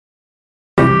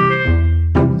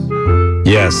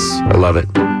Yes, I love it.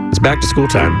 It's back to school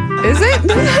time. Is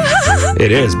it?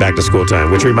 It is back to school time,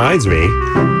 which reminds me.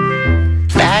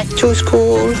 Back to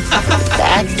school,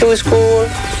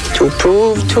 to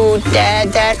prove to Dad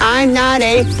that I'm not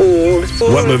a fool.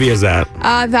 What movie is that?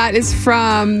 That is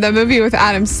from the movie with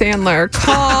Adam Sandler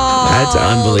called... That's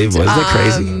unbelievable. Isn't it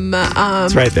crazy?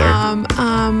 It's right there.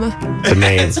 The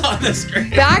name. It's on the screen.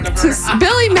 Back to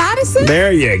Billy Madison?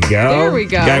 There you go. There we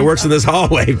go. Guy works in this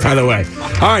hallway, by the way.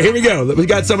 All right, here we go. We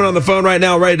got someone on the phone right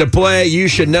now ready to play. You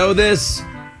should know this.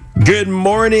 Good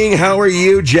morning. How are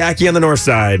you, Jackie on the north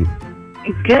side?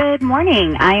 Good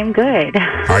morning. I am good.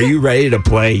 Are you ready to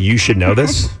play You Should Know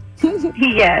This?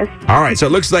 Yes. All right, so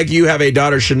it looks like you have a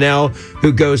daughter, Chanel,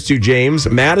 who goes to James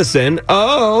Madison.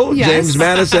 Oh, Yes. James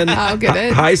Madison I'll get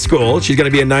it. High School. She's going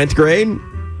to be in 9th grade.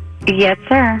 Yes,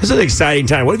 sir. This is an exciting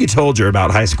time. What have you told her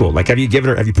about high school? Like, have you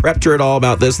prepped her at all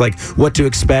about this? Like, what to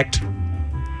expect?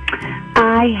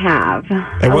 I have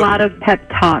And a lot of pep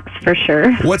talks for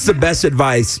sure. What's the best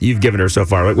advice you've given her so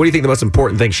far? What do you think the most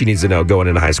important thing she needs to know going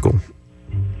into high school?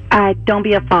 Don't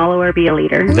be a follower, be a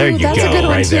leader. There you that's go, a good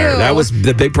one, right there. too. That was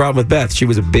the big problem with Beth. She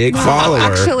was a big follower.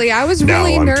 Actually, I was No,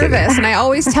 really I'm kidding. nervous. And I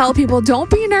always tell people, don't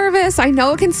be nervous. I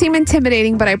know it can seem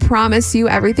intimidating, but I promise you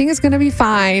everything is going to be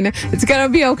fine. It's going to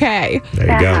be okay.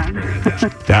 There you go.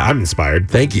 I'm inspired.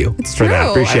 Thank you It's for true. that. I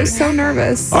Appreciate was it. so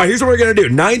nervous. All right, here's what we're going to do.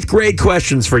 9th grade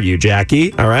questions for you,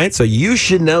 Jackie. All right, so you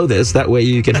should know this. That way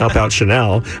you can help out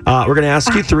Chanel. We're going to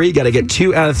ask you 3. Got to get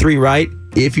 2 out of 3 right.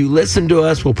 If you listen to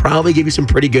us, we'll probably give you some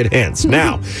pretty good hints.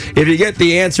 Now, if you get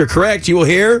the answer correct, you will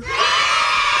hear.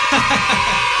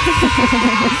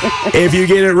 If you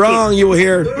get it wrong, you will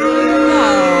hear.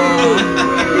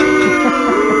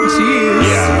 Jeez.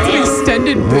 Yeah. It's an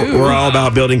extended boo. We're all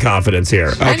about building confidence here.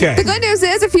 Okay. And the good news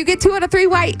is, if you get 2 out of 3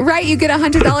 right, you get a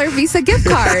 $100 Visa gift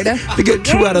card. We get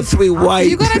 2 out of 3 white.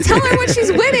 You gotta tell her when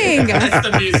she's winning. That's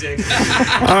the music.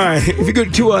 All right. If you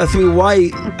get 2 out of 3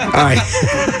 white. All right.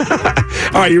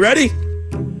 All right, you ready?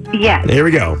 Yes. Here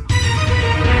we go.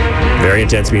 Very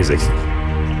intense music.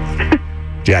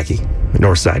 Jackie,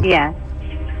 north side. Yes.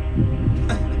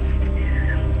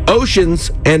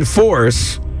 Oceans and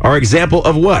forests are example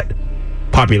of what?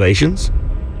 Populations,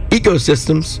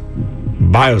 ecosystems,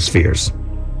 biospheres.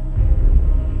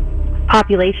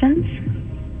 Populations?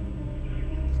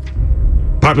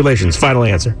 Populations, final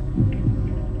answer.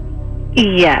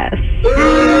 Yes.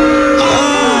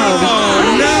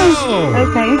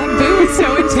 Okay. That boo is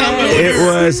so intense. It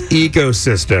was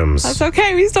ecosystems. That's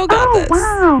okay. We still got this.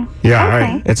 Wow. Yeah, all Okay.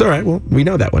 right. It's all right. Well, we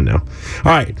know that one now.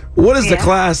 All right. What is the Yeah.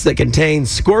 class that contains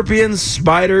scorpions,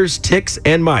 spiders, ticks,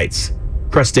 and mites?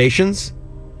 Crustaceans?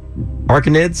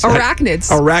 Arachnids? Arachnids.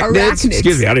 Arachnids?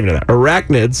 Excuse me, I don't even know that.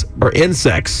 Arachnids are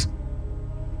insects.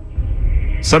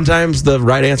 Sometimes the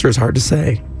right answer is hard to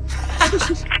say.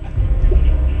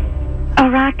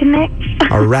 Arachnids.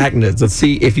 Arachnids. Let's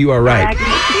see if you are right.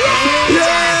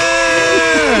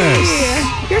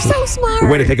 Yes! You're so smart.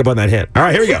 Way to pick up on that hint. All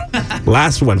right, here we go.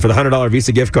 Last one for the $100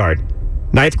 Visa gift card.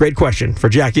 9th grade question for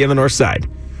Jackie on the north side.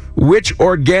 Which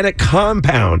organic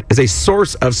compound is a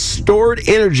source of stored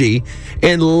energy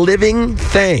in living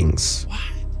things?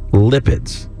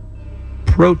 Lipids,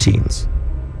 proteins,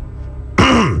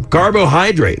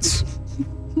 carbohydrates.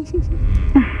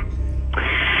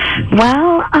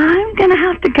 Well, I'm going to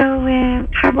have to go with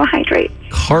carbohydrates.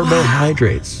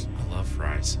 Carbohydrates. I love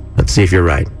fries. Let's see if you're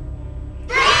right.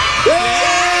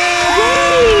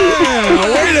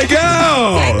 Way to go!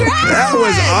 That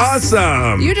was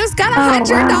awesome. You just got a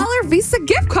 $100 Visa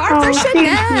gift card for Thank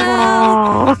you Chanel.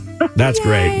 all. That's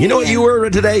great. You know what you were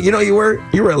today? You know what you were?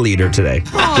 You were a leader today,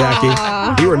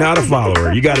 Jackie. You were not a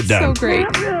follower. You got it So done. great.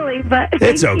 Not really, but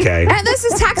It's okay. And this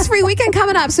is tax-free weekend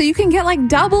coming up, so you can get like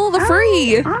double the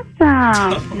free.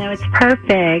 Awesome. No, it's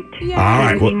perfect. Yeah. All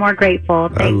right. Couldn't be more grateful.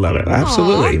 I Thank love you. it.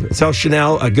 Absolutely. Tell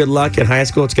Chanel good luck in high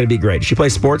school. It's going to be great. Does she play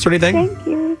sports or anything? Thank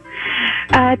you.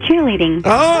 Cheerleading.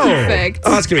 Oh, Perfect.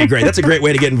 Oh, that's going to be great. That's a great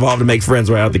way to get involved and make friends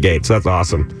right out the gate. So that's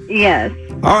awesome. Yes.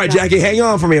 All right, Jackie, hang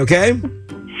on for me, okay?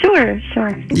 Sure.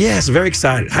 Yes, very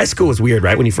excited. High school was weird,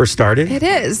 right? When you first started? It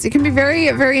is. It can be very,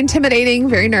 very intimidating,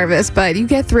 very nervous, but you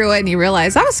get through it and you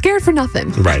realize I was scared for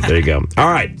nothing. Right, there you go.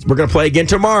 All right, we're going to play again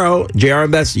tomorrow. JR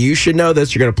and Beth, you should know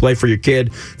this. You're going to play for your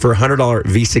kid for a $100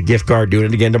 Visa gift card. Doing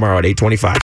it again tomorrow at 8:25.